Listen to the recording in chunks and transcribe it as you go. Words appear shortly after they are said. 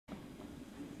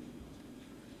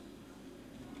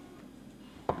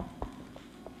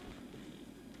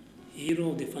hero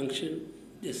of the function,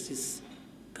 Justice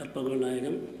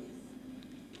Karpagonayagam,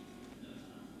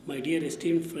 my dear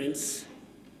esteemed friends,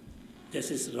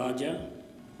 Justice Raja,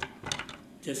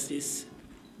 Justice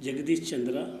Jagadish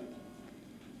Chandra,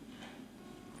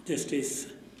 Justice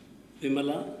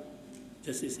Vimala,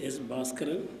 Justice S.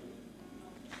 Bhaskaran,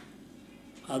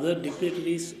 other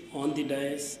dignitaries on the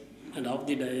dais and off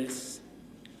the dais,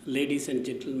 ladies and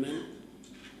gentlemen,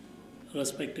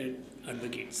 respected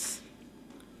advocates.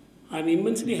 I am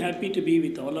immensely happy to be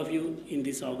with all of you in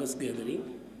this August gathering.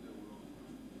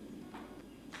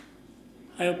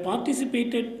 I have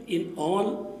participated in all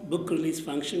book release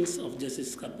functions of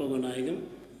Justice Karpagonayagam.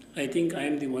 I think I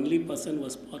am the only person who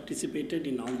has participated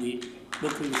in all the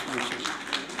book release functions.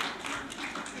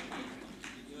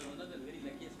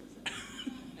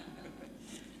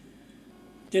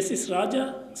 Justice Raja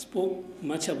spoke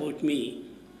much about me.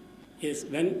 Yes,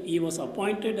 when he was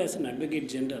appointed as an Advocate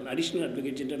General, Additional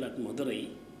Advocate General at Madurai,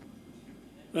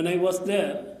 when I was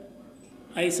there,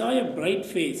 I saw a bright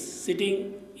face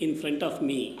sitting in front of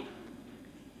me.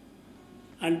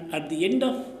 And at the end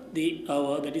of the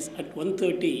hour, that is at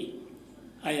 1:30,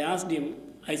 I asked him,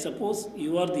 I suppose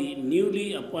you are the newly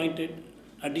appointed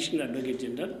Additional Advocate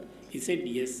General? He said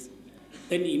yes.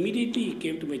 Then immediately he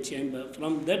came to my chamber.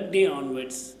 From that day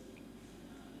onwards,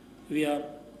 we are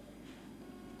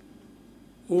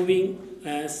moving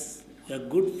as a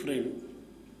good friend,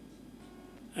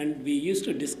 and we used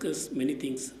to discuss many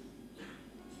things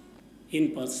in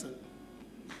person.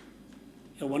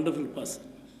 A wonderful person.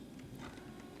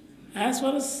 As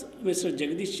far as Mr.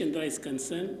 Jagadish Chandra is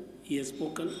concerned, he has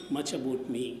spoken much about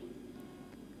me.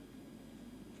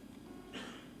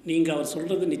 நீங்கள் அவர்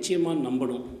சொல்கிறது நிச்சயமாக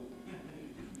நம்பணும்.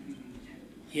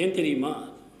 ஏன் தெரியுமா?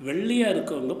 வெள்ளையாக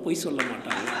இருக்கவங்க பொய் சொல்ல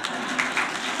மாட்டாங்க.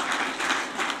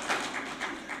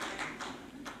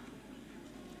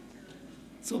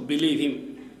 So believe him.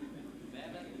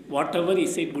 Whatever he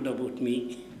said good about me.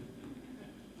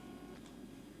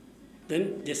 Then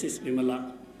Justice Vimala.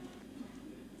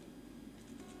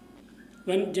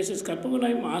 When Justice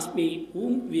Karpagonayagam asked me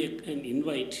whom we can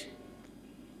invite,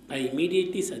 I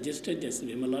immediately suggested Justice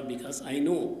Vimala because I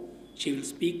know she will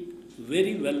speak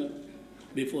very well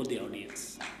before the audience.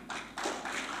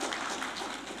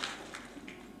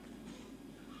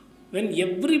 When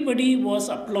everybody was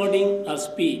applauding her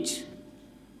speech,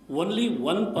 only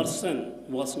one person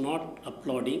was not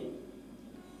applauding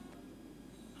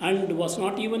and was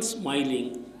not even smiling.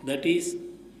 That is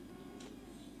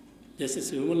Justice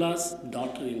Vimala's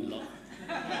daughter-in-law.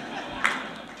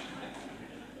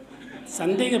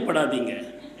 சந்தேகப்படாதீங்க,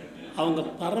 அவங்க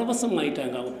பரவசம்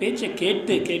ஆயிட்டாங்க. அவங்க பேச்சை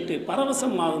கேட்டு கேட்டு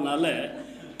பரவசம் ஆகுனால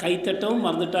கைத்தட்டவும்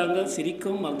மறந்துட்டாங்க,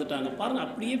 சிரிக்கவும் மறந்துட்டாங்க. பாருங்கள்,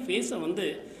 அப்படியே ஃபேஸை வந்து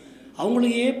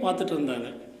அவங்களையே பார்த்துட்டு இருந்தாங்க.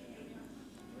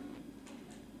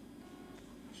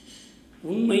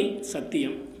 உண்மை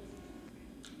சத்தியம்.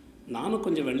 நானும்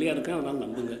கொஞ்சம் வெள்ளையாக இருக்கேன், அதனால்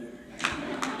நம்புங்க.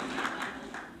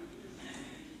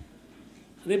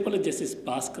 அதே போல் ஜஸ்டிஸ்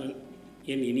பாஸ்கரன்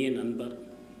என் இனிய நண்பர்.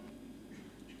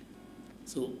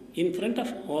 So, in front of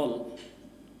all,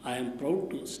 I am proud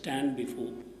to stand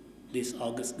before this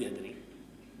August gathering.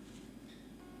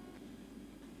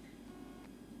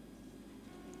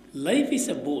 Life is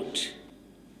a boat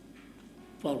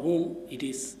for whom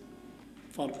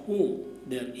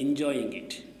they are enjoying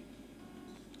it.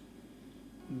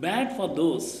 Bad for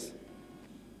those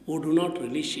who do not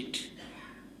relish it.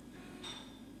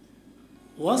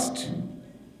 Worst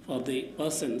for the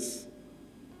persons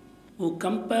who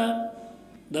compare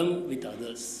them with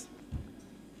others.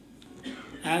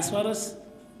 As far as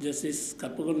Justice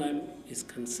Karpagonayagam is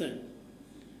concerned,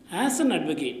 as an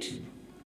advocate,